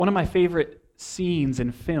One of my favorite scenes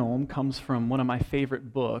in film comes from one of my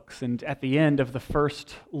favorite books, and at the end of the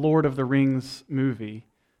first Lord of the Rings movie,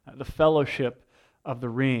 The Fellowship of the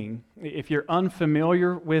Ring. If you're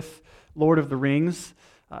unfamiliar with Lord of the Rings,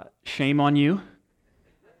 shame on you.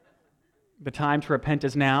 The time to repent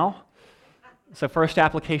is now. So first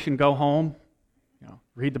application, go home,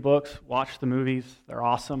 read the books, watch the movies, they're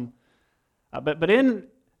awesome. But in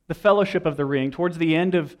The Fellowship of the Ring, towards the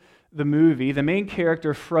end of the movie, the main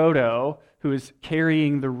character, Frodo, who is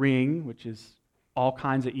carrying the ring, which is all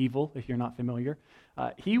kinds of evil, if you're not familiar,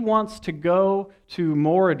 he wants to go to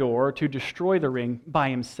Mordor to destroy the ring by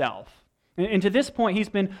himself. And to this point, he's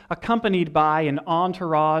been accompanied by an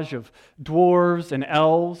entourage of dwarves and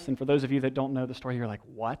elves. And for those of you that don't know the story, you're like,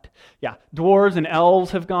 what? Yeah, dwarves and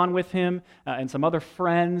elves have gone with him and some other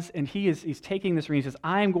friends. And he's taking this ring. He says,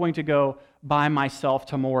 I am going to go by myself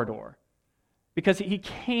to Mordor. Because he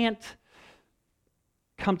can't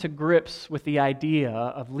come to grips with the idea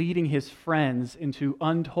of leading his friends into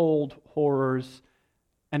untold horrors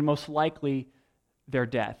and most likely their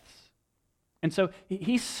deaths. And so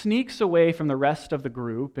he sneaks away from the rest of the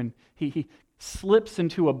group and he slips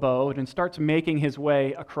into a boat and starts making his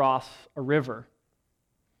way across a river.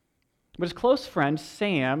 But his close friend,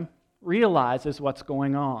 Sam, realizes what's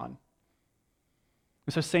going on.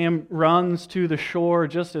 And so Sam runs to the shore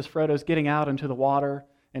just as Frodo's getting out into the water,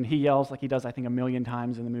 and he yells like he does, I think, 1,000,000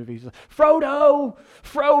 times in the movie. He's like, Frodo!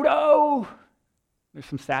 Frodo! There's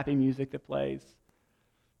some sappy music that plays.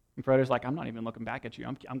 And Frodo's like, I'm not even looking back at you.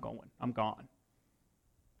 I'm going. I'm gone.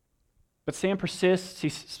 But Sam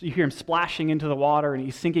persists. You hear him splashing into the water, and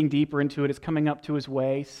he's sinking deeper into it. It's coming up to his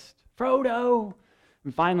waist. Frodo!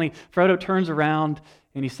 And finally, Frodo turns around,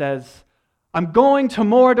 and he says, I'm going to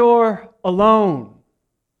Mordor alone.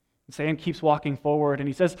 And Sam keeps walking forward, and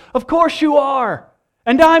he says, of course you are,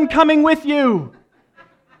 and I'm coming with you.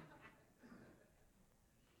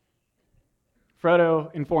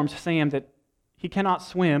 Frodo informs Sam that he cannot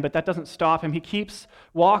swim, but that doesn't stop him. He keeps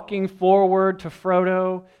walking forward to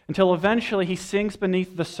Frodo until eventually he sinks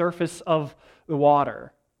beneath the surface of the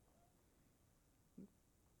water.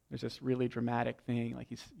 There's this really dramatic thing, like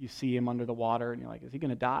you see him under the water, and you're like, is he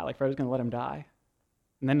going to die? Like Frodo's going to let him die?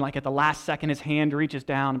 And then like at the last second, his hand reaches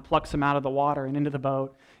down and plucks him out of the water and into the boat.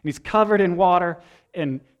 And he's covered in water,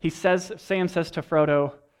 and Sam says to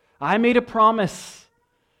Frodo, I made a promise.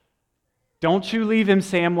 Don't you leave him,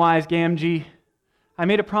 Samwise Gamgee. I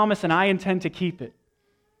made a promise and I intend to keep it.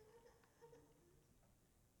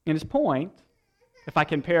 And his point, if I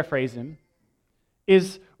can paraphrase him,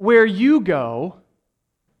 is where you go,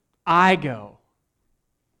 I go.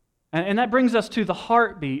 And that brings us to the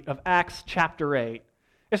heartbeat of Acts chapter 8.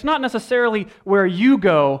 It's not necessarily where you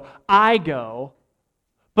go, I go,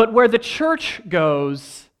 but where the church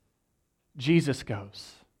goes, Jesus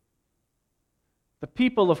goes. The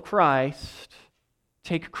people of Christ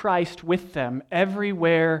take Christ with them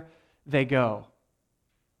everywhere they go.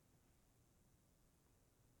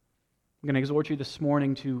 I'm going to exhort you this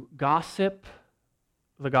morning to gossip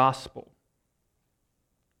the gospel.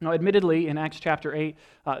 Now, admittedly, in Acts chapter 8,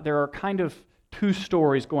 there are kind of two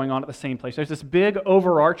stories going on at the same place. There's this big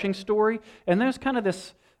overarching story, and there's kind of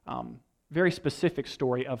this very specific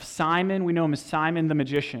story of Simon. We know him as Simon the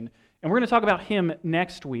magician. And we're going to talk about him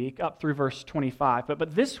next week, up through verse 25.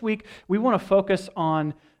 But this week, we want to focus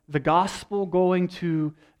on the gospel going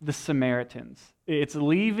to the Samaritans. It's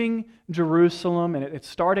leaving Jerusalem, and it's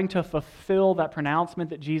starting to fulfill that pronouncement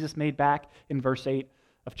that Jesus made back in verse 8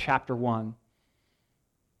 of chapter 1.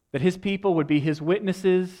 That his people would be his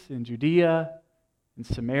witnesses in Judea, in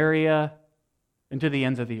Samaria, and to the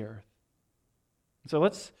ends of the earth. So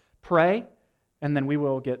let's pray, and then we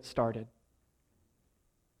will get started.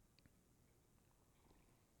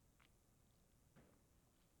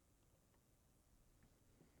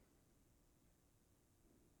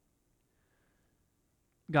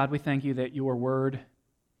 God, we thank you that your word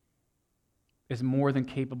is more than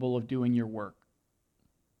capable of doing your work.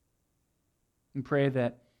 And pray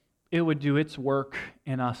that it would do its work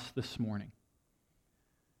in us this morning.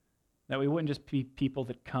 That we wouldn't just be people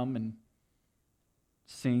that come and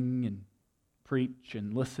sing and preach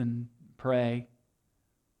and listen, pray,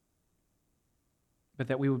 but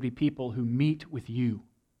that we would be people who meet with you.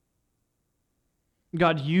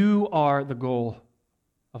 God, you are the goal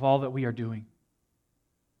of all that we are doing.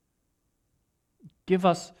 Give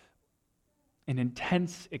us an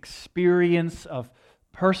intense experience of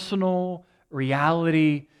personal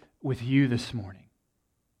reality with you this morning.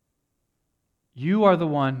 You are the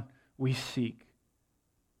one we seek.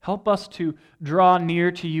 Help us to draw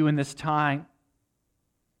near to you in this time,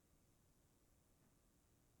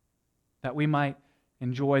 that we might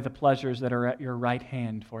enjoy the pleasures that are at your right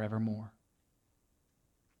hand forevermore.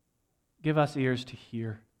 Give us ears to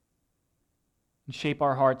hear and shape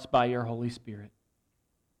our hearts by your Holy Spirit.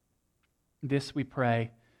 This we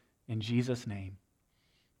pray in Jesus' name.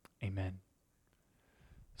 Amen.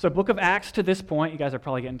 So book of Acts to this point, you guys are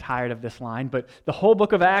probably getting tired of this line, but the whole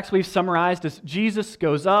book of Acts we've summarized as Jesus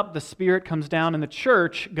goes up, the Spirit comes down, and the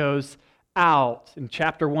church goes out. In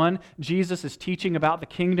chapter 1, Jesus is teaching about the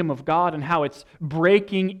kingdom of God and how it's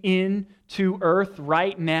breaking into earth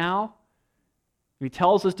right now. He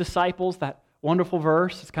tells his disciples that wonderful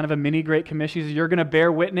verse. It's kind of a mini Great Commission. He says, you're going to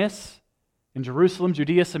bear witness in Jerusalem,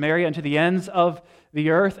 Judea, Samaria, and to the ends of the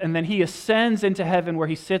earth. And then he ascends into heaven where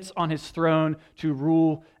he sits on his throne to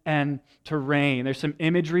rule and to reign. There's some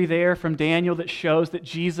imagery there from Daniel that shows that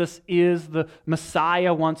Jesus is the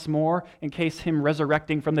Messiah once more, in case him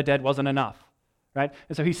resurrecting from the dead wasn't enough. Right?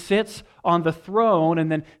 And so he sits on the throne,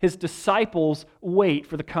 and then his disciples wait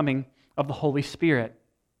for the coming of the Holy Spirit.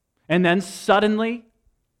 And then suddenly,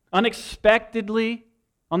 unexpectedly,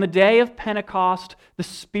 on the day of Pentecost, the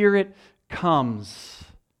Spirit comes,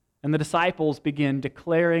 and the disciples begin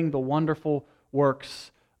declaring the wonderful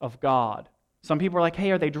works of God. Some people are like,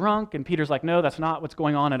 hey, are they drunk? And Peter's like, no, that's not what's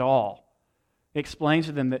going on at all. He explains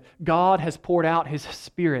to them that God has poured out His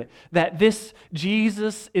Spirit, that this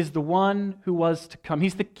Jesus is the one who was to come.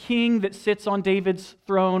 He's the King that sits on David's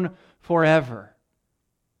throne forever.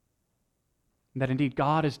 And that indeed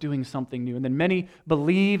God is doing something new. And then many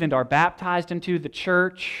believe and are baptized into the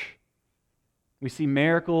church. We see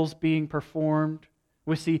miracles being performed.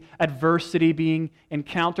 We see adversity being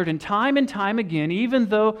encountered. And time again, even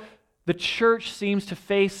though the church seems to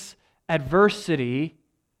face adversity,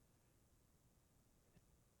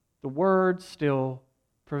 the word still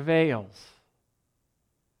prevails.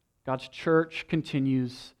 God's church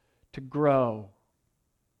continues to grow.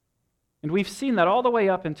 And we've seen that all the way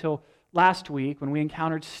up until last week when we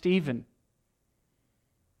encountered Stephen.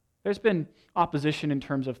 There's been opposition in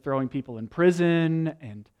terms of throwing people in prison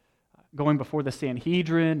and going before the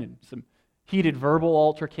Sanhedrin and some heated verbal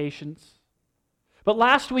altercations. But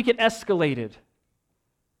last week it escalated.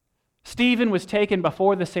 Stephen was taken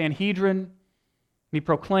before the Sanhedrin. He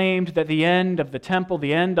proclaimed that the end of the temple,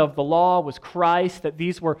 the end of the law was Christ, that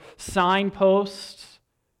these were signposts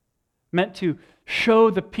meant to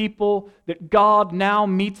show the people that God now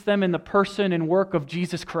meets them in the person and work of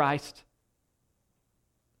Jesus Christ,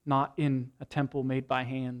 not in a temple made by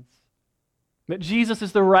hands. That Jesus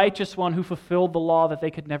is the righteous one who fulfilled the law that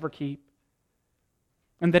they could never keep.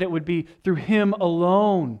 And that it would be through Him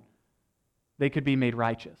alone they could be made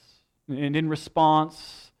righteous. And in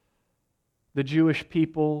response, the Jewish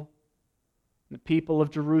people, the people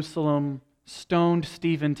of Jerusalem, stoned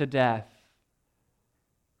Stephen to death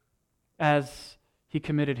as he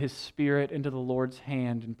committed his spirit into the Lord's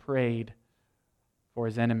hand and prayed for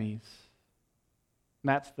his enemies. And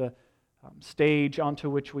that's the stage onto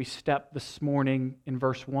which we step this morning in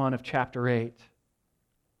verse 1 of chapter 8.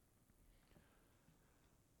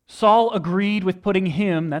 Saul agreed with putting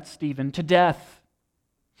him, that's Stephen, to death.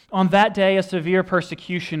 On that day, a severe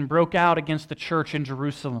persecution broke out against the church in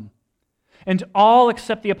Jerusalem, and all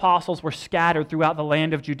except the apostles were scattered throughout the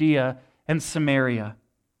land of Judea and Samaria.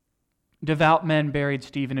 Devout men buried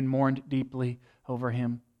Stephen and mourned deeply over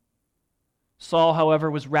him. Saul,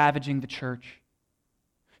 however, was ravaging the church.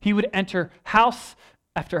 He would enter house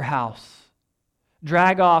after house,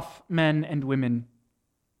 drag off men and women,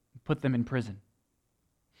 and put them in prison.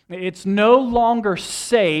 It's no longer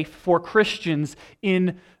safe for Christians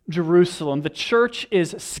in Jerusalem. The church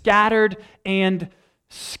is scattered and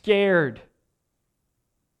scared.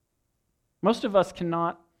 Most of us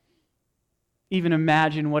cannot even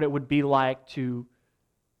imagine what it would be like to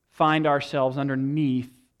find ourselves underneath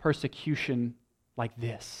persecution like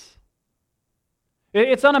this.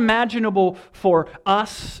 It's unimaginable for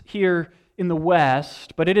us here in the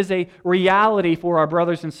West, but it is a reality for our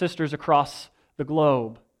brothers and sisters across the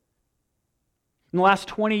globe. In the last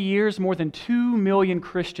 20 years, more than 2 million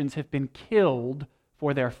Christians have been killed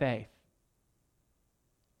for their faith.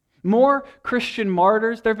 There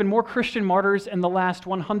have been more Christian martyrs in the last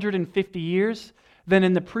 150 years than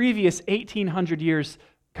in the previous 1,800 years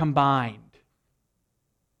combined.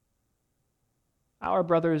 Our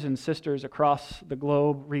brothers and sisters across the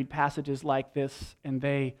globe read passages like this, and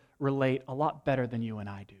they relate a lot better than you and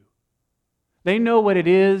I do. They know what it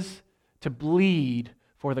is to bleed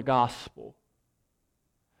for the gospel.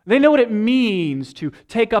 They know what it means to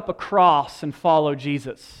take up a cross and follow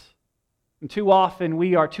Jesus. And too often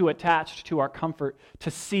we are too attached to our comfort to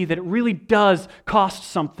see that it really does cost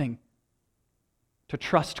something to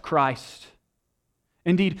trust Christ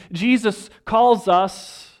Indeed, Jesus calls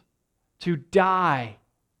us to die.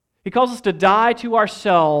 He calls us to die to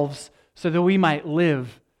ourselves so that we might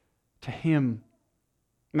live to Him.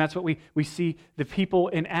 And that's what we see the people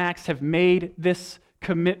in Acts have made this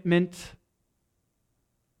commitment.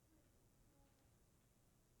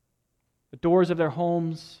 The doors of their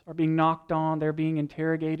homes are being knocked on. They're being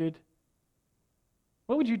interrogated.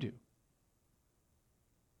 What would you do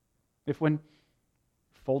if, when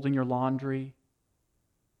folding your laundry,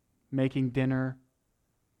 making dinner,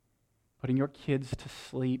 putting your kids to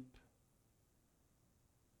sleep,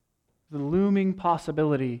 the looming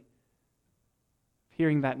possibility of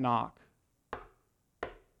hearing that knock?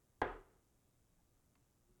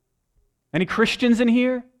 Any Christians in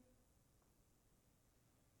here?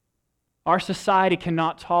 Our society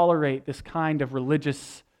cannot tolerate this kind of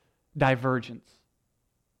religious divergence.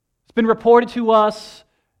 It's been reported to us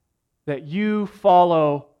that you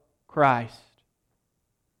follow Christ.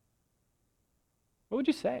 What would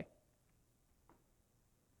you say?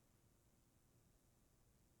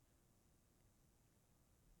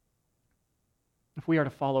 If we are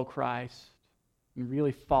to follow Christ and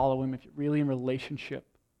really follow Him, if you're really in relationship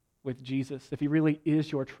with Jesus, if He really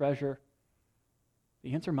is your treasure,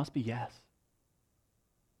 the answer must be yes.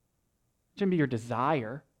 It shouldn't be your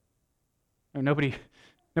desire. Nobody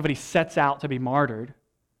sets out to be martyred.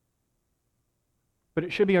 But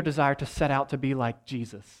it should be our desire to set out to be like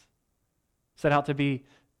Jesus. Set out to be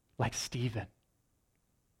like Stephen,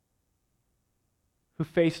 who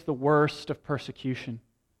faced the worst of persecution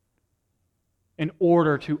in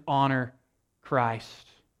order to honor Christ.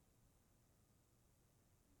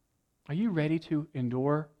 Are you ready to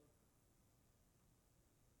endure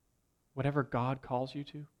whatever God calls you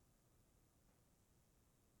to?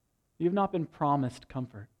 You have not been promised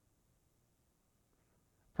comfort.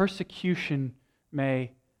 Persecution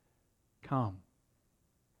may come.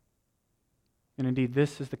 And indeed,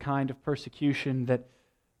 this is the kind of persecution that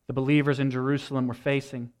the believers in Jerusalem were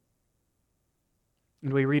facing.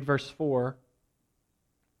 And we read verse 4.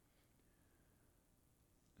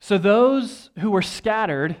 So those who were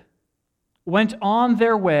scattered went on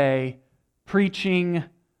their way preaching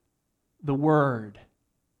the word.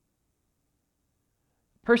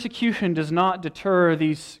 Persecution does not deter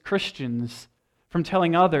these Christians from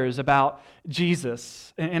telling others about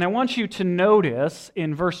Jesus. And I want you to notice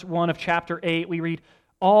in verse 1 of chapter 8, we read,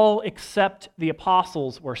 all except the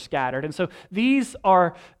apostles were scattered. And so these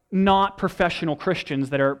are not professional Christians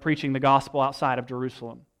that are preaching the gospel outside of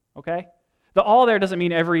Jerusalem, okay? The all there doesn't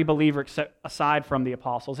mean every believer except aside from the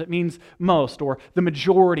apostles. It means most or the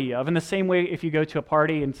majority of. In the same way, if you go to a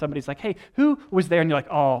party and somebody's like, hey, who was there? And you're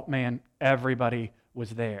like, oh man, everybody was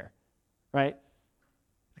there, right?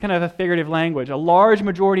 Kind of a figurative language. A large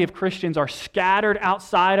majority of Christians are scattered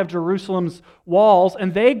outside of Jerusalem's walls,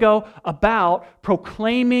 and they go about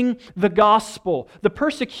proclaiming the gospel. The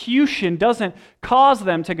persecution doesn't cause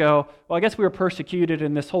them to go, well, I guess we were persecuted,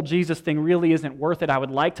 and this whole Jesus thing really isn't worth it. I would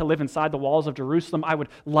like to live inside the walls of Jerusalem. I would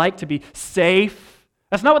like to be safe.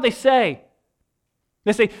 That's not what they say.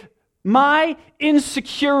 They say, my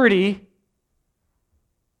insecurity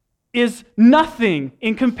is nothing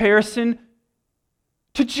in comparison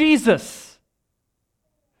to Jesus.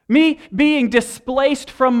 Me being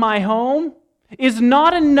displaced from my home is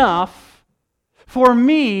not enough for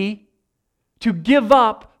me to give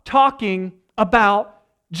up talking about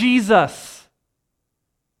Jesus.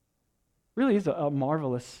 Really is a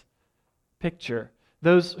marvelous picture.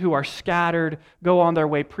 Those who are scattered go on their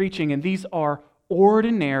way preaching, and these are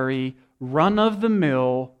ordinary,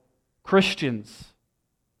 run-of-the-mill Christians.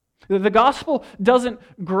 The gospel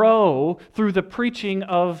doesn't grow through the preaching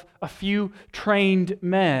of a few trained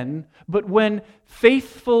men, but when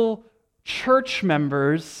faithful church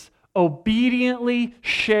members obediently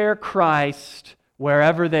share Christ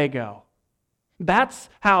wherever they go. That's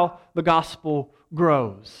how the gospel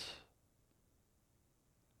grows.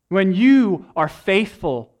 When you are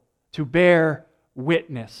faithful to bear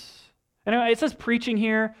witness. And it says preaching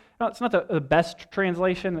here. No, it's not the best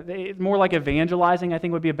translation. It's more like evangelizing, I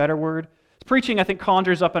think would be a better word. Preaching, I think,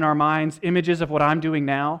 conjures up in our minds images of what I'm doing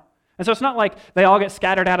now. And so it's not like they all get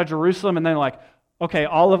scattered out of Jerusalem and then like, okay,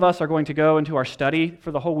 all of us are going to go into our study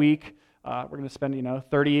for the whole week. We're going to spend,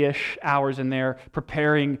 30-ish hours in there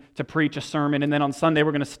preparing to preach a sermon. And then on Sunday,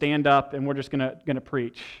 we're going to stand up and we're just going to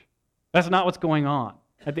preach. That's not what's going on.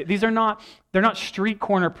 They're not street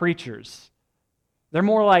corner preachers. They're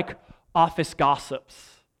more like office gossips.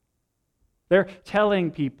 They're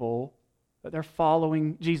telling people that they're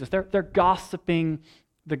following Jesus. They're gossiping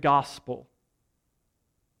the gospel.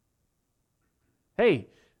 Hey,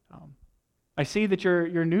 I see that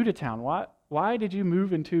you're new to town. why did you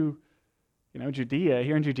move into, Judea,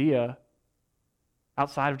 here in Judea,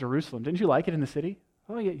 outside of Jerusalem? Didn't you like it in the city?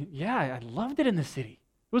 Oh, yeah, I loved it in the city.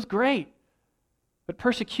 It was great. But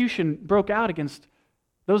persecution broke out against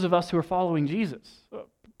those of us who are following Jesus.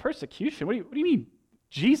 Persecution? What do you mean?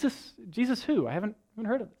 Jesus? Jesus who? I haven't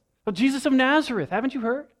heard of it. Oh, Jesus of Nazareth. Haven't you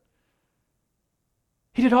heard?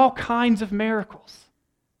 He did all kinds of miracles.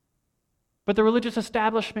 But the religious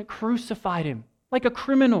establishment crucified him like a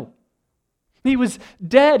criminal. He was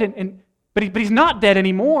dead, but he's not dead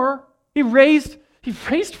anymore. He raised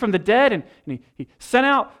from the dead, and he sent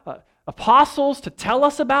out apostles to tell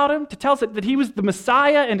us about him, to tell us that he was the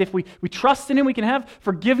Messiah, and if we trust in him, we can have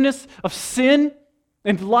forgiveness of sin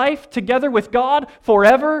and life together with God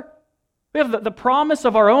forever. We have the promise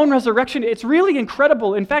of our own resurrection. It's really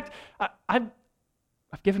incredible. In fact, I've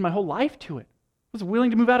given my whole life to it. I was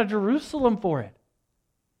willing to move out of Jerusalem for it.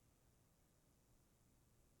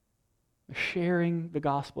 Sharing the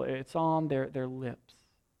gospel, it's on their lips.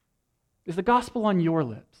 Is the gospel on your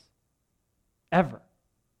lips? Ever?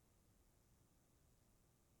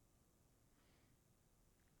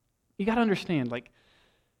 You got to understand,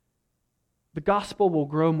 the gospel will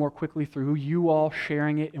grow more quickly through you all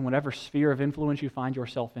sharing it in whatever sphere of influence you find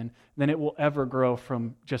yourself in than it will ever grow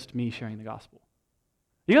from just me sharing the gospel.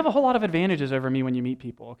 You have a whole lot of advantages over me when you meet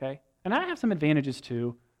people, okay? And I have some advantages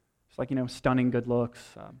too. It's like, stunning good looks.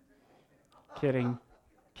 Kidding.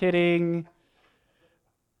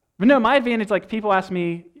 But no, my advantage, people ask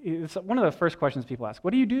me, it's one of the first questions people ask,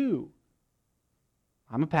 what do you do?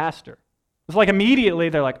 I'm a pastor. It's like immediately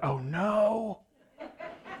they're like, oh no.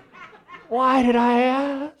 Why did I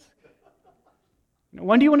ask?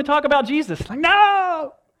 When do you want to talk about Jesus? Like,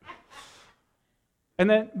 no!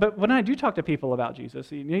 But when I do talk to people about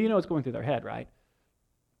Jesus, you know what's going through their head, right?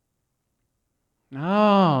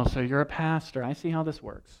 Oh, so you're a pastor. I see how this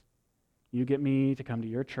works. You get me to come to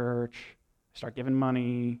your church, start giving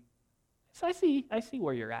money. So I see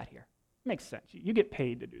where you're at here. Makes sense. You get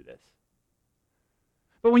paid to do this.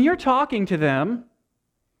 But when you're talking to them,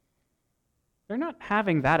 they're not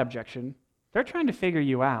having that objection. They're trying to figure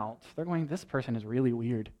you out. They're going, this person is really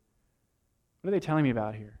weird. What are they telling me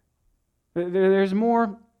about here? There's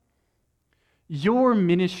more. Your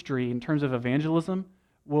ministry in terms of evangelism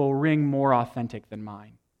will ring more authentic than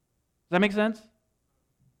mine. Does that make sense?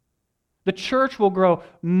 The church will grow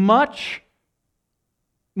much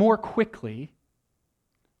more quickly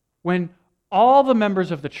when all the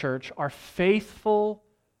members of the church are faithful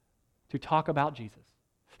to talk about Jesus,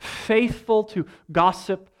 faithful to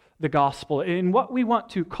gossip the gospel. And what we want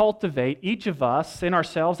to cultivate, each of us, in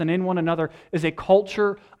ourselves and in one another, is a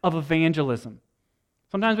culture of evangelism.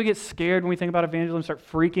 Sometimes we get scared when we think about evangelism, start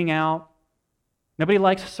freaking out. Nobody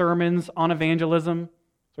likes sermons on evangelism,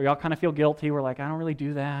 so we all kind of feel guilty. We're like, I don't really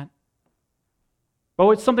do that. But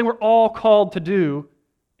it's something we're all called to do.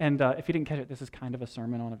 And if you didn't catch it, this is kind of a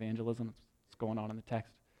sermon on evangelism. It's going on in the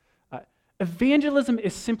text. Evangelism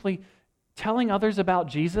is simply telling others about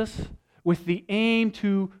Jesus with the aim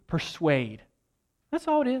to persuade. That's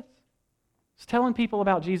all it is. It's telling people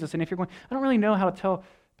about Jesus. And if you're going, I don't really know how to tell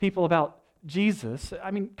people about Jesus,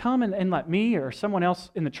 come and let me or someone else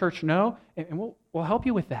in the church know, and we'll help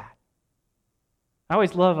you with that. I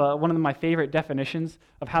always love one of my favorite definitions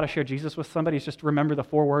of how to share Jesus with somebody is just remember the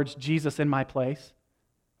 4 words, Jesus in my place.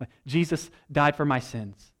 Jesus died for my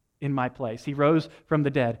sins in my place. He rose from the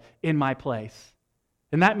dead in my place.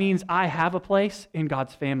 And that means I have a place in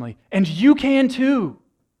God's family. And you can too.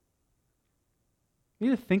 You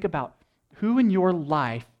need to think about who in your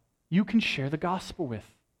life you can share the gospel with.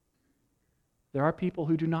 There are people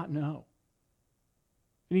who do not know.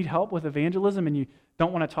 If you need help with evangelism and you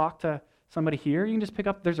don't want to talk to somebody here, you can just pick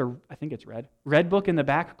up, I think it's red book in the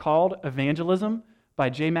back called Evangelism by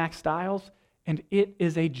J. Max Stiles, and it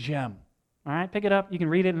is a gem. All right, pick it up. You can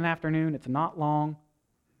read it in an afternoon. It's not long.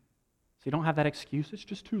 So you don't have that excuse, it's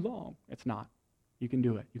just too long. It's not. You can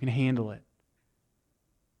do it. You can handle it.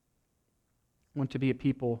 I want to be a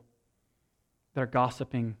people that are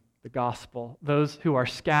gossiping the gospel. Those who are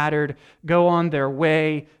scattered go on their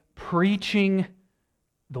way preaching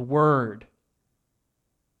the word.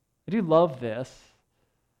 I do love this,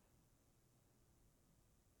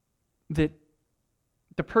 that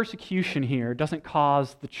the persecution here doesn't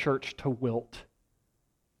cause the church to wilt,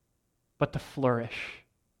 but to flourish.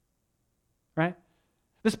 Right?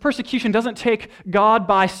 This persecution doesn't take God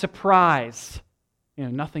by surprise.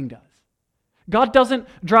 Nothing does. God doesn't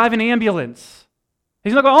drive an ambulance.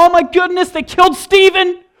 He's not going, oh my goodness, they killed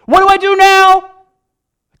Stephen. What do I do now?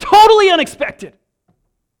 Totally unexpected.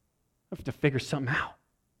 I have to figure something out.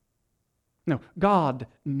 No, God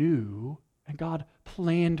knew and God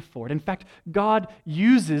planned for it. In fact, God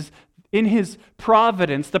uses in his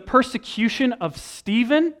providence the persecution of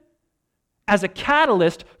Stephen as a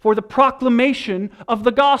catalyst for the proclamation of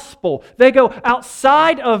the gospel. They go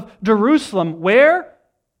outside of Jerusalem. Where?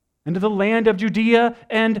 Into the land of Judea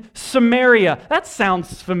and Samaria. That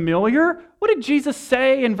sounds familiar. What did Jesus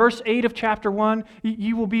say in verse 8 of chapter 1?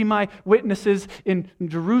 You will be my witnesses in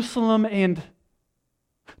Jerusalem and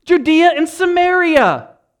Judea and Samaria.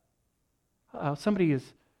 Somebody is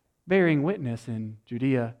bearing witness in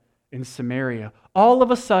Judea and Samaria. All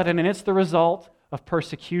of a sudden, and it's the result of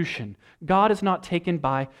persecution. God is not taken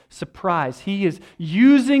by surprise. He is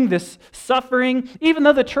using this suffering, even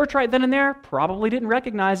though the church right then and there probably didn't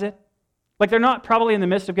recognize it. Like they're not probably in the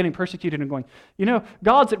midst of getting persecuted and going,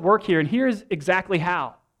 God's at work here, and here's exactly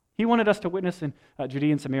how. He wanted us to witness in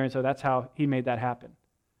Judea and Samaria, so that's how he made that happen.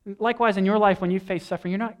 Likewise, in your life, when you face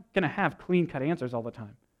suffering, you're not going to have clean-cut answers all the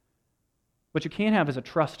time. What you can have is a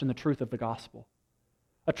trust in the truth of the gospel,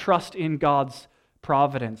 a trust in God's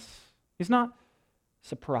providence. He's not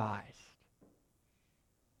surprised.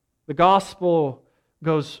 The gospel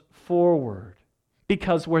goes forward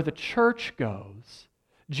because where the church goes,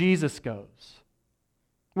 Jesus goes.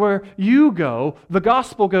 Where you go, the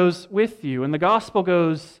gospel goes with you, and the gospel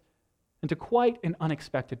goes into quite an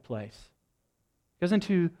unexpected place. It goes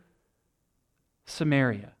into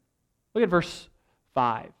Samaria. Look at verse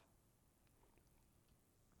 5.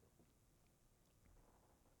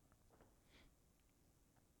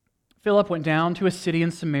 Philip went down to a city in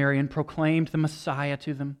Samaria and proclaimed the Messiah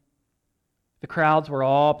to them. The crowds were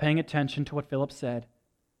all paying attention to what Philip said.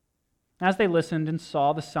 As they listened and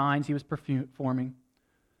saw the signs he was performing,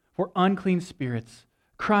 for unclean spirits,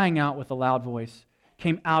 crying out with a loud voice,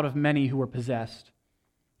 came out of many who were possessed,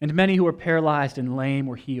 and many who were paralyzed and lame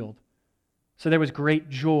were healed. So there was great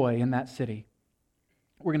joy in that city.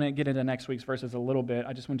 We're going to get into next week's verses a little bit.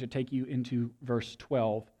 I just want to take you into verse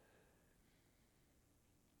 12.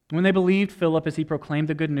 When they believed Philip as he proclaimed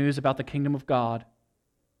the good news about the kingdom of God,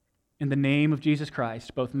 in the name of Jesus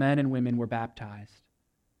Christ, both men and women were baptized.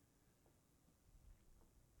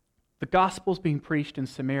 The gospel's being preached in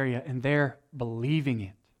Samaria, and they're believing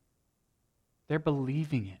it. They're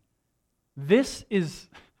believing it. This is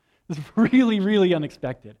really, really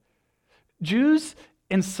unexpected. Jews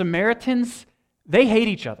and Samaritans, they hate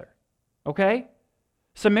each other, okay?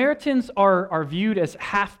 Samaritans are viewed as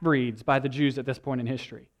half-breeds by the Jews at this point in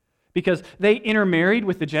history, because they intermarried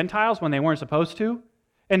with the Gentiles when they weren't supposed to.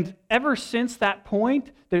 And ever since that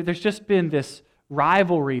point, there's just been this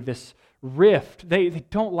rivalry, this rift. They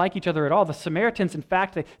don't like each other at all. The Samaritans, in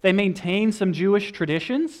fact, they maintain some Jewish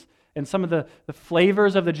traditions and some of the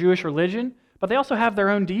flavors of the Jewish religion, but they also have their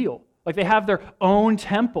own deal. Like they have their own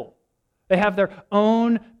temple. They have their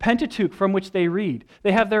own Pentateuch from which they read.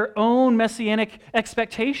 They have their own messianic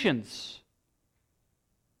expectations.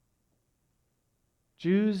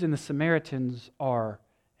 Jews and the Samaritans are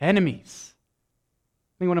enemies.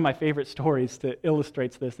 I think one of my favorite stories that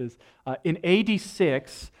illustrates this is in AD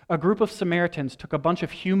 6, a group of Samaritans took a bunch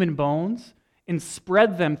of human bones and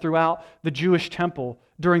spread them throughout the Jewish temple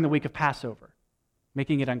during the week of Passover,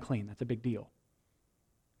 making it unclean. That's a big deal.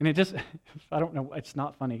 And it just, I don't know, it's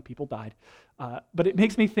not funny. People died. But it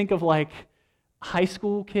makes me think of like high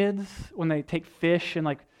school kids when they take fish and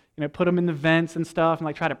put them in the vents and stuff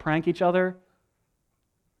and try to prank each other.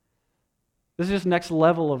 This is just next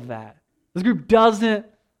level of that. This group doesn't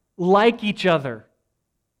like each other.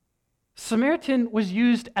 Samaritan was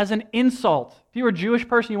used as an insult. If you were a Jewish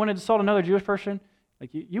person, you wanted to insult another Jewish person,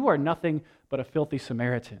 you are nothing but a filthy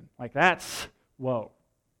Samaritan. That's, whoa.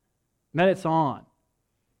 And then it's on.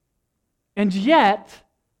 And yet,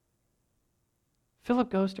 Philip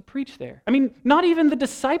goes to preach there. I mean, not even the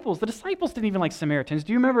disciples. The disciples didn't even like Samaritans.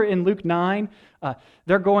 Do you remember in Luke 9,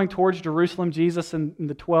 they're going towards Jerusalem, Jesus and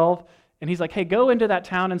the 12, and he's like, hey, go into that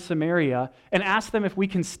town in Samaria and ask them if we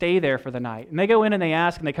can stay there for the night. And they go in and they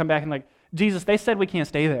ask, and they come back and Jesus, they said we can't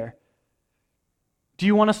stay there. Do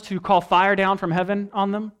you want us to call fire down from heaven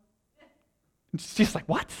on them? And she's like,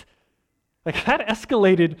 what? That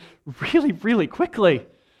escalated really, really quickly.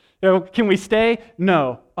 Can we stay?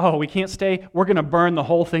 No. Oh, we can't stay? We're going to burn the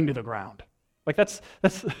whole thing to the ground. That's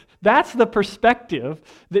the perspective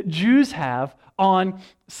that Jews have on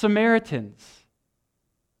Samaritans.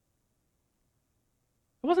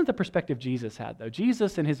 It wasn't the perspective Jesus had, though.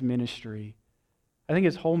 Jesus in his ministry, I think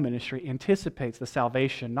his whole ministry, anticipates the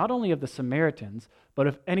salvation not only of the Samaritans, but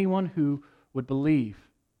of anyone who would believe.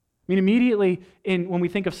 I mean, immediately when we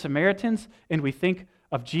think of Samaritans and we think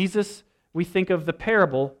of Jesus, we think of the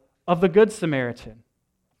parable of the Good Samaritan.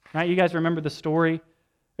 Right? You guys remember the story?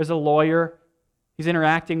 There's a lawyer. He's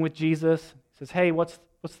interacting with Jesus. He says, hey, what's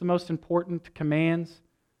the most important commands?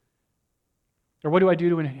 Or what do I do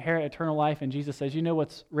to inherit eternal life? And Jesus says, you know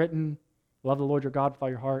what's written? Love the Lord your God with all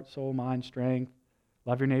your heart, soul, mind, strength.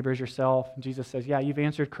 Love your neighbor as yourself. And Jesus says, yeah, you've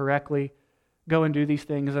answered correctly. Go and do these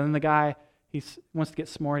things. And then the guy, he wants to get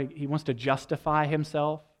smart. He wants to justify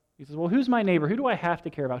himself. He says, well, who's my neighbor? Who do I have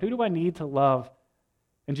to care about? Who do I need to love?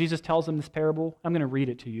 And Jesus tells him this parable. I'm going to read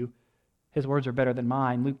it to you. His words are better than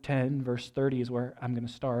mine. Luke 10, verse 30 is where I'm going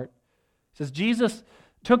to start. It says, Jesus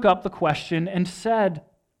took up the question and said,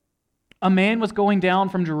 a man was going down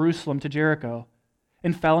from Jerusalem to Jericho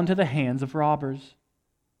and fell into the hands of robbers.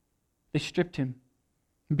 They stripped him,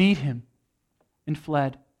 beat him, and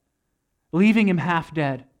fled, leaving him half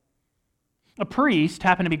dead. A priest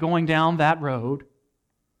happened to be going down that road.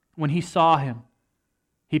 When he saw him,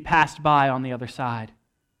 he passed by on the other side.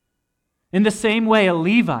 In the same way, a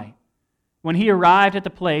Levite, when he arrived at the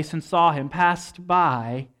place and saw him, passed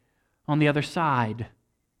by on the other side.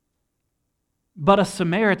 But a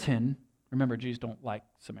Samaritan, remember, Jews don't like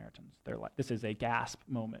Samaritans. They're like, this is a gasp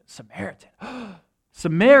moment. Samaritan.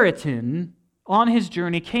 Samaritan, on his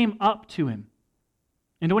journey, came up to him.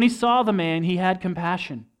 And when he saw the man, he had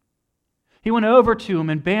compassion. He went over to him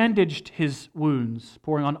and bandaged his wounds,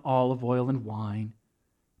 pouring on olive oil and wine,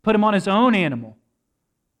 put him on his own animal,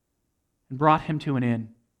 and brought him to an inn,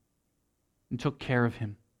 and took care of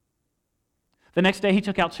him. The next day he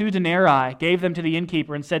took out 2 denarii, gave them to the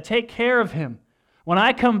innkeeper, and said, take care of him. When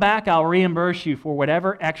I come back, I'll reimburse you for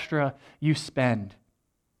whatever extra you spend.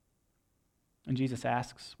 And Jesus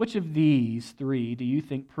asks, which of these 3 do you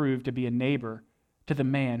think proved to be a neighbor to the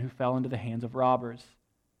man who fell into the hands of robbers?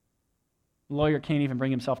 The lawyer can't even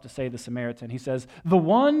bring himself to say the Samaritan. He says, the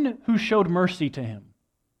one who showed mercy to him.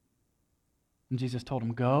 And Jesus told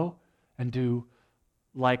him, go and do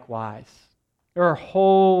likewise. There are a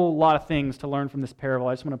whole lot of things to learn from this parable.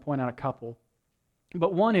 I just want to point out a couple.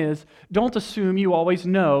 But one is, don't assume you always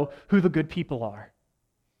know who the good people are,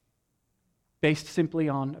 based simply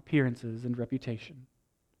on appearances and reputation.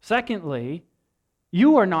 Secondly,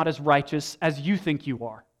 you are not as righteous as you think you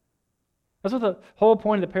are. That's what the whole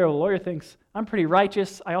point of the parable. The lawyer thinks, I'm pretty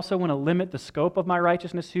righteous. I also want to limit the scope of my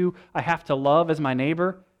righteousness, who I have to love as my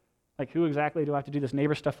neighbor. Like, who exactly do I have to do this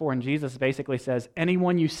neighbor stuff for? And Jesus basically says,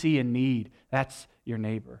 anyone you see in need, that's your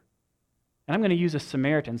neighbor. And I'm going to use a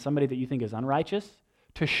Samaritan, somebody that you think is unrighteous,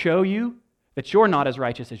 to show you that you're not as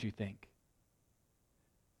righteous as you think.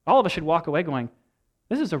 All of us should walk away going,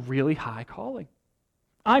 this is a really high calling.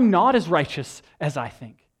 I'm not as righteous as I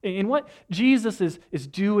think. And what Jesus is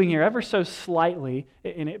doing here, ever so slightly,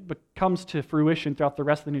 and it comes to fruition throughout the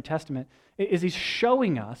rest of the New Testament, is he's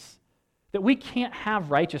showing us that we can't have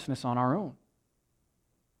righteousness on our own.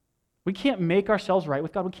 We can't make ourselves right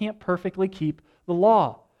with God. We can't perfectly keep the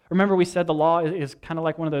law. Remember, we said the law is kind of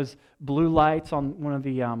like one of those blue lights on one of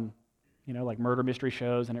the like murder mystery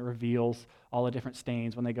shows, and it reveals all the different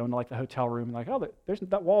stains when they go into like the hotel room, like, oh,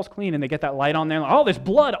 that wall's clean, and they get that light on there, and like, oh, there's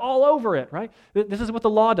blood all over it, right? This is what the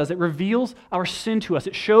law does. It reveals our sin to us.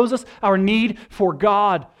 It shows us our need for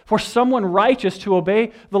God, for someone righteous to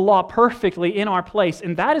obey the law perfectly in our place,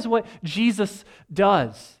 and that is what Jesus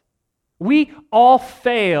does. We all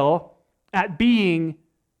fail at being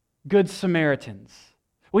good Samaritans.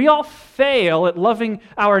 We all fail at loving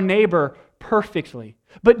our neighbor perfectly.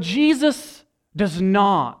 But Jesus does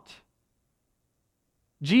not.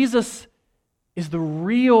 Jesus is the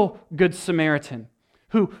real Good Samaritan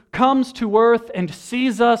who comes to earth and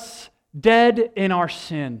sees us dead in our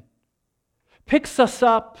sin, picks us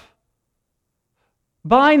up,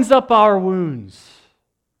 binds up our wounds,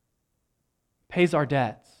 pays our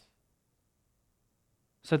debts,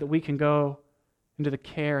 so that we can go into the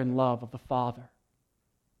care and love of the Father.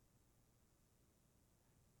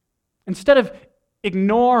 Instead of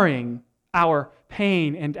ignoring our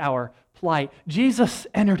pain and our plight, Jesus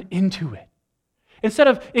entered into it. Instead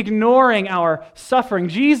of ignoring our suffering,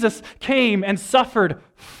 Jesus came and suffered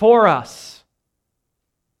for us.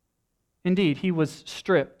 Indeed, he was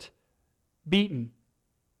stripped, beaten,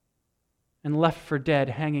 and left for dead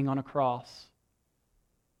hanging on a cross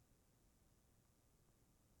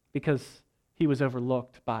because he was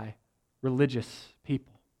overlooked by religious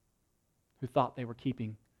people who thought they were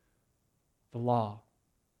keeping the law.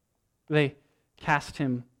 They cast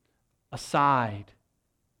him aside.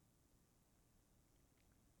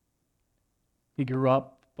 He grew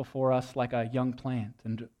up before us like a young plant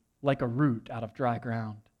and like a root out of dry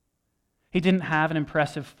ground. He didn't have an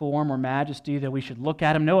impressive form or majesty that we should look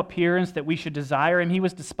at him, no appearance that we should desire him. He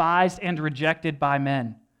was despised and rejected by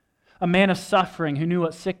men, a man of suffering who knew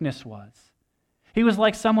what sickness was. He was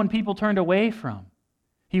like someone people turned away from.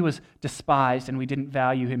 He was despised and we didn't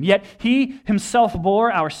value him. Yet he himself bore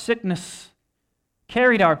our sickness,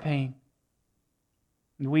 carried our pain,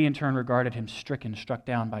 and we in turn regarded him stricken, struck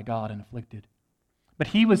down by God, and afflicted. But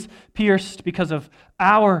he was pierced because of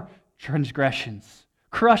our transgressions,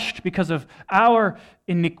 crushed because of our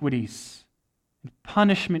iniquities. And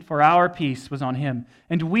punishment for our peace was on him,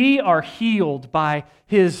 and we are healed by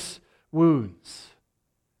his wounds.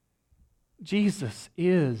 Jesus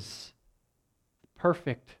is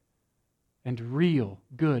perfect and real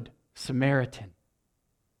Good Samaritan.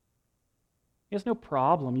 He has no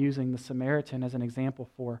problem using the Samaritan as an example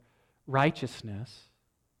for righteousness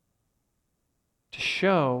to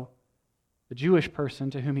show the Jewish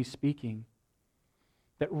person to whom he's speaking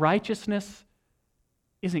that righteousness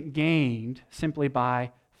isn't gained simply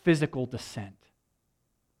by physical descent,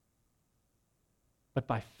 but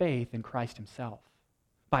by faith in Christ himself,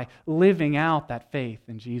 by living out that faith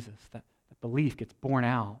in Jesus. That belief gets borne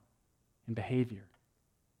out in behavior.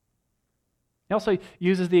 He also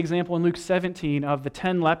uses the example in Luke 17 of the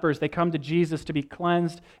 10 lepers. They come to Jesus to be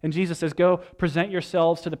cleansed, and Jesus says, go present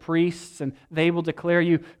yourselves to the priests, and they will declare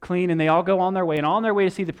you clean. And they all go on their way, and on their way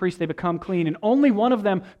to see the priest, they become clean. And only one of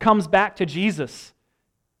them comes back to Jesus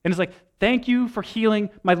and is like, thank you for healing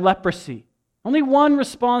my leprosy. Only one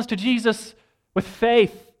responds to Jesus with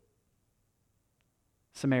faith.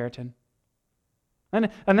 Samaritan. And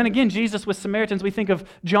then again, Jesus with Samaritans, we think of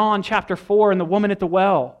John chapter 4 and the woman at the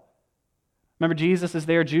well. Remember, Jesus is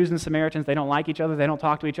there, Jews and Samaritans, they don't like each other, they don't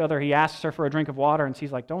talk to each other. He asks her for a drink of water, and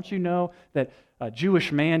she's like, don't you know that a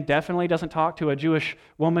Jewish man definitely doesn't talk to a Jewish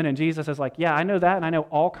woman? And Jesus is like, yeah, I know that, and I know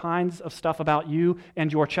all kinds of stuff about you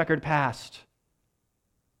and your checkered past.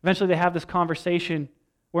 Eventually they have this conversation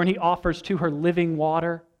wherein he offers to her living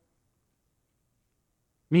water,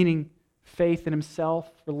 meaning faith in himself,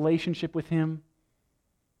 relationship with him.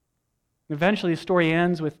 Eventually the story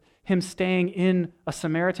ends with him staying in a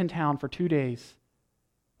Samaritan town for 2 days,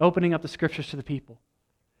 opening up the scriptures to the people,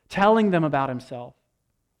 telling them about himself.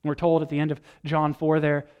 And we're told at the end of John 4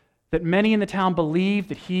 there that many in the town believe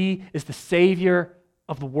that he is the Savior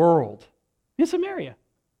of the world in Samaria.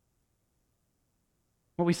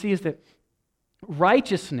 What we see is that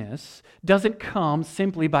righteousness doesn't come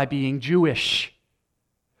simply by being Jewish.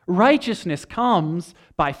 Righteousness comes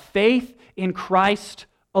by faith in Christ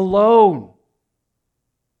alone.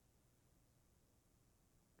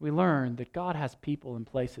 We learn that God has people in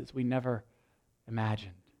places we never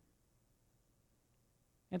imagined.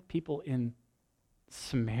 He had people in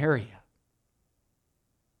Samaria.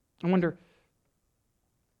 I wonder,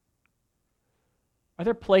 are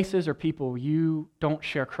there places or people you don't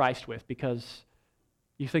share Christ with because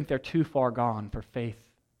you think they're too far gone for faith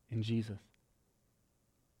in Jesus?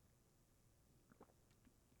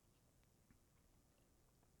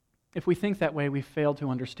 If we think that way, we fail to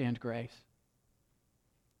understand grace.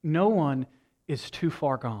 No one is too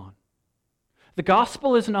far gone. The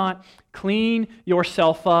gospel is not clean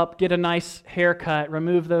yourself up, get a nice haircut,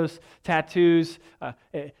 remove those tattoos,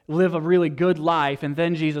 live a really good life, and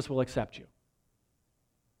then Jesus will accept you.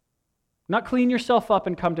 Not clean yourself up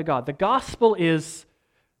and come to God. The gospel is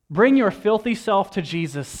bring your filthy self to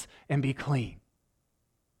Jesus and be clean.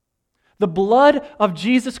 The blood of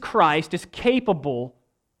Jesus Christ is capable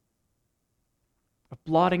of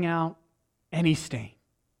blotting out any stain.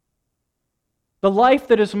 The life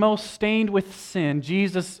that is most stained with sin,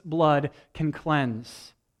 Jesus' blood can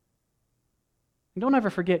cleanse. And don't ever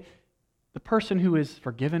forget, the person who is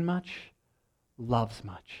forgiven much loves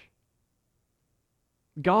much.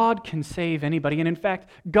 God can save anybody. And in fact,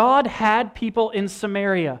 God had people in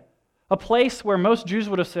Samaria, a place where most Jews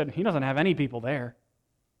would have said, he doesn't have any people there.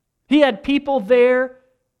 He had people there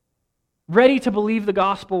ready to believe the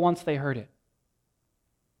gospel once they heard it.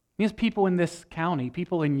 He has people in this county,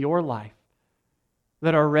 people in your life,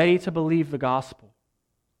 that are ready to believe the gospel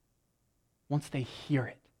once they hear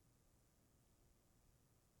it.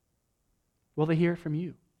 Will they hear it from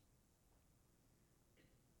you?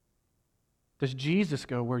 Does Jesus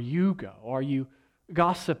go where you go? Are you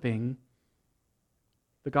gossiping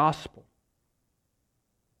the gospel?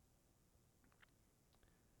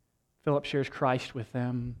 Philip shares Christ with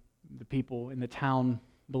them. The people in the town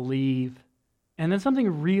believe. And then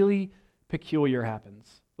something really peculiar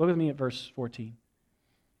happens. Look with me at verse 14.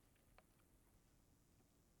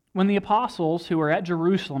 When the apostles who were at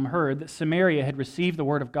Jerusalem heard that Samaria had received the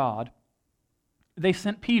word of God, they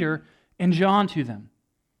sent Peter and John to them.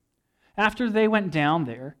 After they went down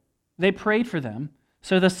there, they prayed for them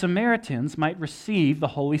so the Samaritans might receive the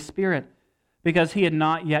Holy Spirit, because he had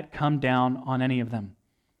not yet come down on any of them.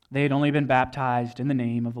 They had only been baptized in the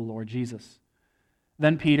name of the Lord Jesus.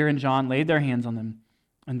 Then Peter and John laid their hands on them,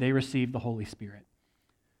 and they received the Holy Spirit.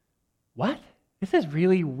 What? This is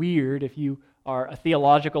really weird if you are a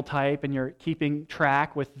theological type and you're keeping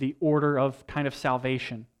track with the order of kind of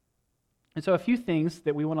salvation. And so a few things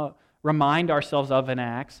that we want to remind ourselves of in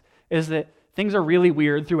Acts is that things are really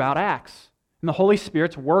weird throughout Acts. And the Holy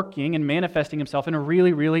Spirit's working and manifesting himself in a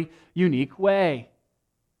really, really unique way.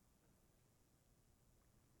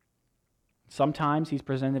 Sometimes he's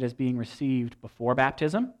presented as being received before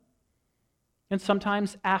baptism, and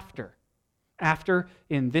sometimes after. After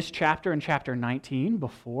in this chapter, in chapter 19,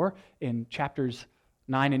 before in chapters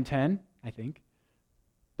 9 and 10, I think.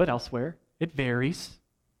 But elsewhere, it varies.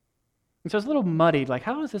 And so it's a little muddied, like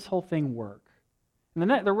how does this whole thing work? And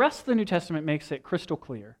the rest of the New Testament makes it crystal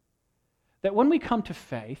clear that when we come to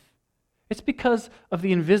faith, it's because of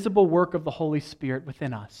the invisible work of the Holy Spirit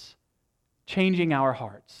within us, changing our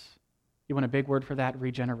hearts. You want a big word for that?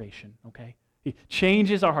 Regeneration, okay? He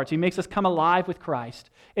changes our hearts. He makes us come alive with Christ.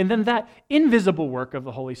 And then that invisible work of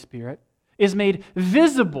the Holy Spirit is made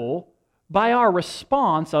visible by our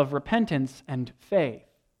response of repentance and faith.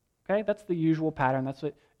 Okay? That's the usual pattern. That's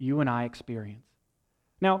what you and I experience.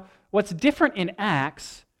 Now, what's different in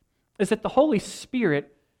Acts is that the Holy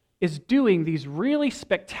Spirit is doing these really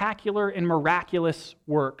spectacular and miraculous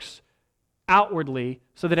works outwardly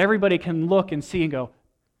so that everybody can look and see and go,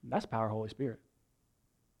 that's power of the Holy Spirit.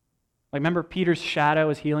 Like, remember Peter's shadow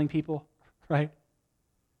is healing people, right?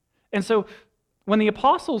 And so when the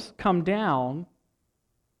apostles come down,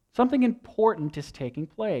 something important is taking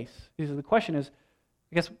place. The question is,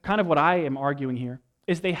 I guess kind of what I am arguing here,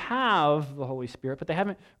 is they have the Holy Spirit, but they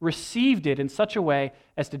haven't received it in such a way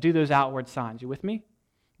as to do those outward signs. You with me?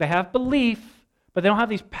 They have belief, but they don't have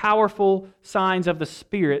these powerful signs of the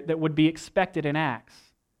Spirit that would be expected in Acts.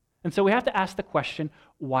 And so we have to ask the question,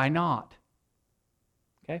 why not?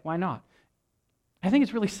 Okay, why not? I think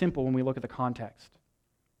it's really simple when we look at the context.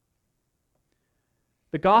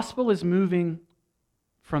 The gospel is moving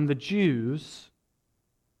from the Jews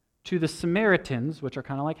to the Samaritans, which are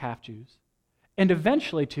kind of like half-Jews, and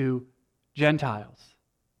eventually to Gentiles.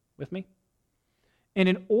 With me? And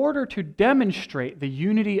in order to demonstrate the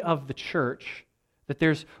unity of the church, that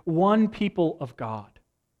there's one people of God,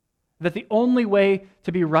 that the only way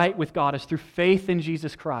to be right with God is through faith in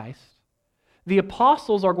Jesus Christ, the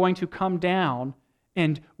apostles are going to come down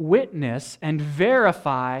and witness and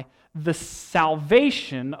verify the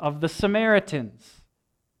salvation of the Samaritans.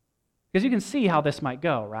 Because you can see how this might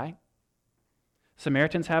go, right?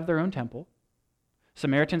 Samaritans have their own temple.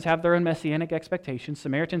 Samaritans have their own messianic expectations.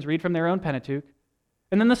 Samaritans read from their own Pentateuch.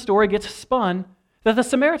 And then the story gets spun that the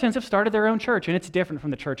Samaritans have started their own church, and it's different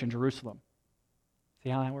from the church in Jerusalem. See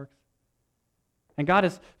how that works? And God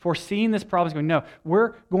has foreseen this problem. He's going, no,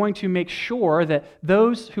 we're going to make sure that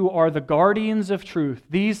those who are the guardians of truth,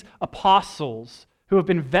 these apostles who have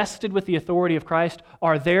been vested with the authority of Christ,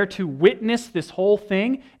 are there to witness this whole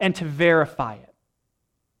thing and to verify it.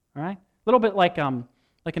 All right? A little bit like an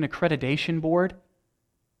accreditation board.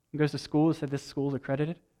 Who goes to school and said this school is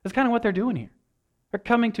accredited. That's kind of what they're doing here. They're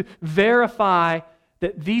coming to verify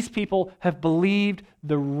that these people have believed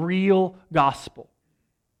the real gospel,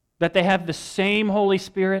 that they have the same Holy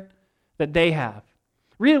Spirit that they have.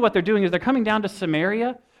 Really what they're doing is they're coming down to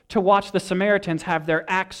Samaria to watch the Samaritans have their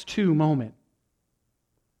Acts 2 moment.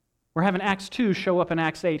 We're having Acts 2 show up in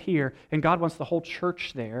Acts 8 here, and God wants the whole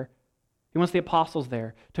church there. He wants the apostles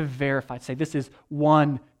there to verify, to say this is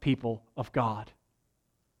one people of God.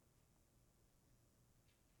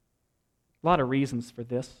 A lot of reasons for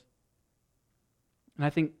this. And I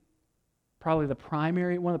think probably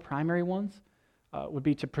one of the primary ones would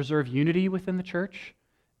be to preserve unity within the church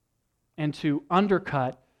and to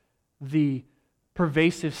undercut the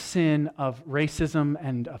pervasive sin of racism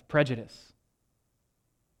and of prejudice.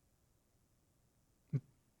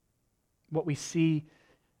 What we see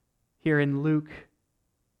here in Luke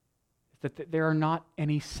is that there are not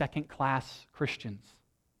any second-class Christians,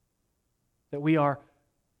 that we are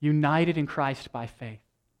united in Christ by faith,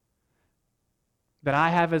 that I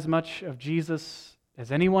have as much of Jesus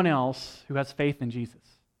as anyone else who has faith in Jesus.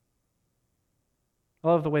 I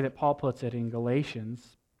love the way that Paul puts it in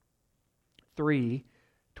Galatians 3,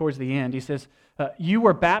 towards the end. He says, you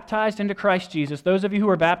were baptized into Christ Jesus. Those of you who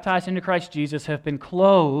are baptized into Christ Jesus have been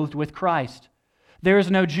clothed with Christ. There is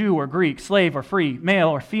no Jew or Greek, slave or free, male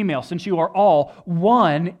or female, since you are all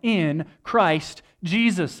one in Christ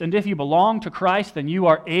Jesus. And if you belong to Christ, then you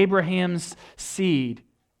are Abraham's seed,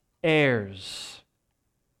 heirs.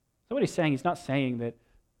 So what he's saying, he's not saying that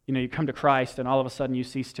you come to Christ and all of a sudden you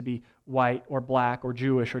cease to be white or black or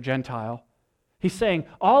Jewish or Gentile. He's saying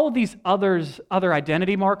all of these other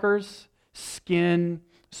identity markers, skin,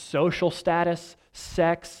 social status,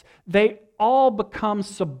 sex, they all become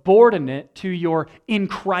subordinate to your in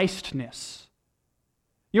Christness.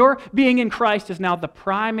 Your being in Christ is now the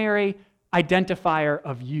primary identifier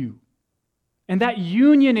of you. And that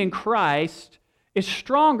union in Christ is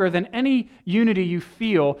stronger than any unity you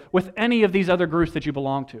feel with any of these other groups that you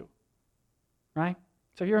belong to. Right?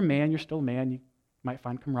 So if you're a man, you're still a man. You might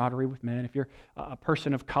find camaraderie with men. If you're a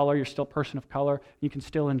person of color, you're still a person of color. You can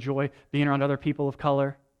still enjoy being around other people of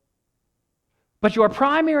color. But your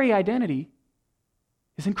primary identity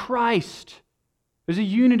is in Christ. There's a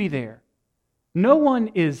unity there. No one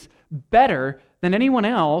is better than anyone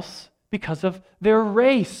else because of their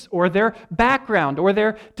race or their background or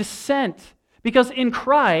their descent. Because in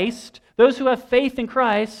Christ, those who have faith in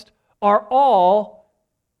Christ are all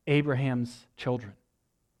Abraham's children.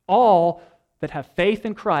 All that have faith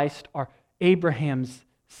in Christ are Abraham's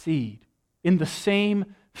seed in the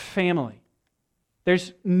same family.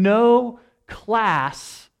 There's no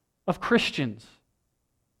class of Christians.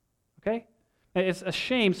 Okay? It's a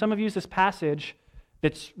shame. Some have used this passage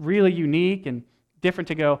that's really unique and different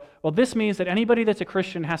to go, well, this means that anybody that's a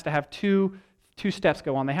Christian has to have two steps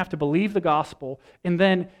go on. They have to believe the gospel, and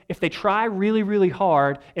then if they try really, really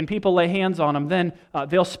hard and people lay hands on them, then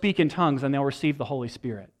they'll speak in tongues and they'll receive the Holy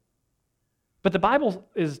Spirit. But the Bible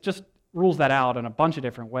rules that out in a bunch of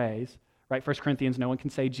different ways. Right? 1 Corinthians, no one can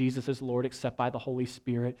say Jesus is Lord except by the Holy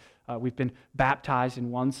Spirit. We've been baptized in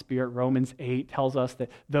one Spirit. Romans 8 tells us that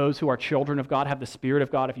those who are children of God have the Spirit of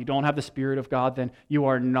God. If you don't have the Spirit of God, then you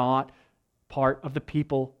are not part of the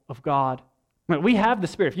people of God. We have the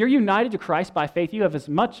Spirit. If you're united to Christ by faith, you have as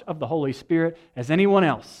much of the Holy Spirit as anyone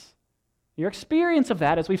else. Your experience of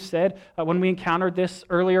that, as we've said when we encountered this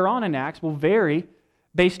earlier on in Acts, will vary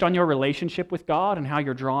based on your relationship with God and how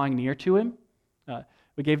you're drawing near to Him.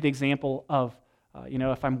 We gave the example of,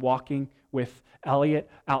 if I'm walking with Elliot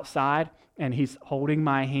outside and he's holding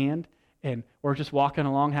my hand and we're just walking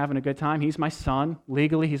along having a good time. He's my son.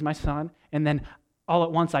 Legally, he's my son. And then all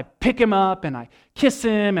at once I pick him up and I kiss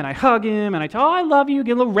him and I hug him and I tell, oh, I love you.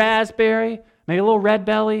 Get a little raspberry, maybe a little red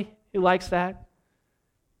belly. He likes that.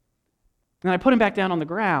 And I put him back down on the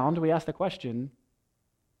ground. We ask the question,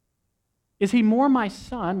 is he more my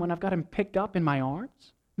son when I've got him picked up in my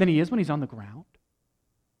arms than he is when he's on the ground?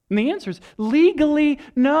 And the answer is legally,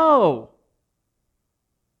 no.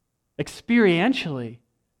 Experientially,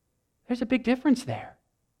 there's a big difference there.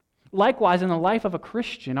 Likewise, in the life of a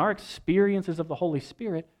Christian, our experiences of the Holy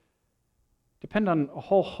Spirit depend on a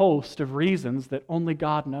whole host of reasons that only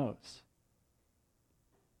God knows.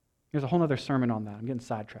 There's a whole other sermon on that. I'm getting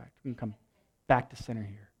sidetracked. I'm going to come back to center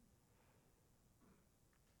here.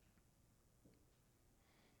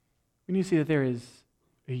 We need to see that there is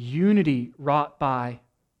a unity wrought by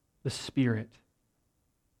the Spirit.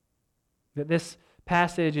 That this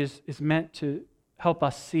passage is meant to help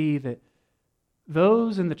us see that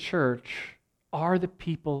those in the church are the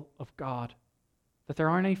people of God. That there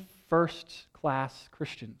aren't any first-class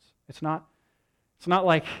Christians. It's not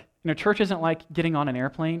like, church isn't like getting on an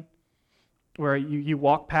airplane where you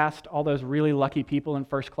walk past all those really lucky people in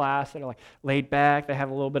first class that are like laid back, they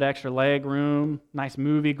have a little bit extra leg room, nice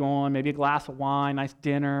movie going, maybe a glass of wine, nice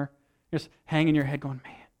dinner. You're just hanging your head going,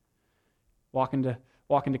 man, walking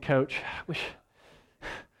to coach, wish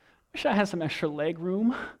I had some extra leg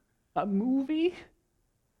room. A movie?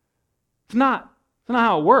 It's not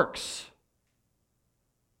how it works.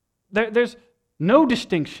 There's no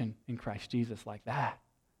distinction in Christ Jesus like that.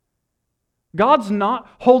 God's not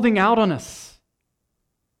holding out on us.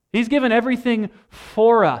 He's given everything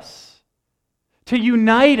for us to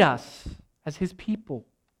unite us as His people.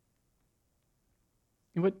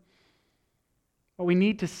 And what we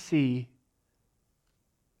need to see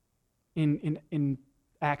in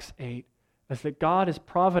Acts 8 is that God is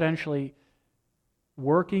providentially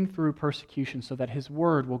working through persecution so that His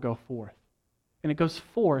word will go forth. And it goes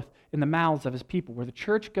forth in the mouths of His people. Where the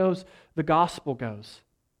church goes, the gospel goes.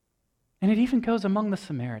 And it even goes among the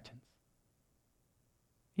Samaritans.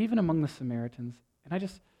 Even among the Samaritans. And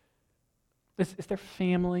is there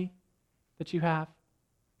family that you have?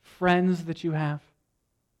 Friends that you have?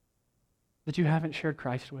 That you haven't shared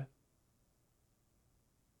Christ with?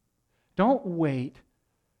 Don't wait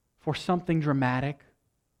for something dramatic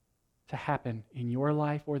to happen in your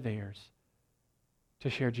life or theirs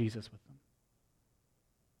to share Jesus with them.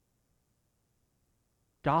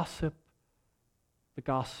 Gossip the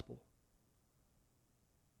gospel.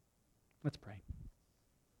 Let's pray.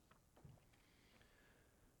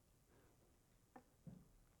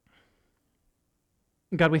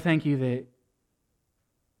 God, we thank you that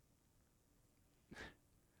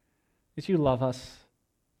you love us,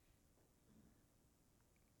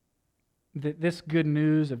 that this good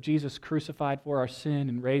news of Jesus crucified for our sin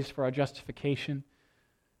and raised for our justification,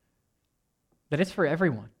 that it's for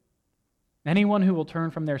everyone. Anyone who will turn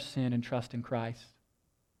from their sin and trust in Christ.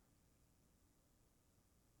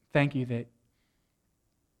 Thank you that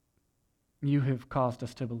you have caused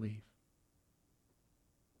us to believe.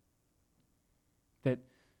 That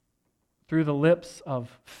through the lips of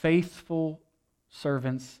faithful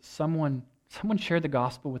servants, someone shared the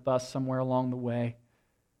gospel with us somewhere along the way.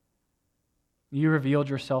 You revealed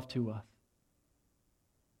yourself to us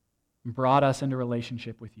and brought us into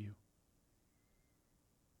relationship with you.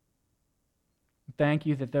 Thank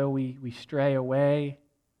you that though we stray away,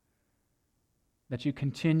 that you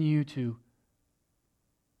continue to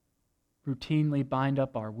routinely bind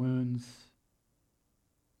up our wounds,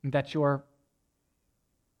 and that your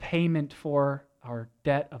payment for our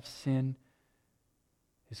debt of sin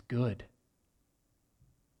is good.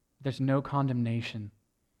 There's no condemnation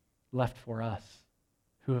left for us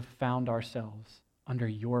who have found ourselves under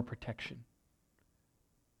your protection,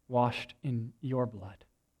 washed in your blood.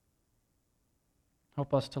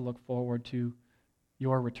 Help us to look forward to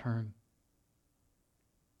your return,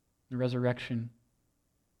 the resurrection,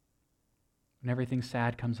 when everything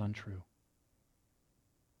sad comes untrue,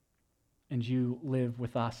 and you live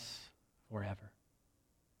with us forever.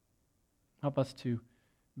 Help us to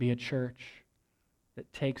be a church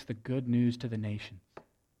that takes the good news to the nations.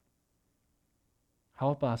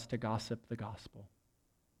 Help us to gossip the gospel.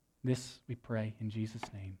 This we pray in Jesus'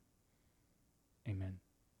 name. Amen.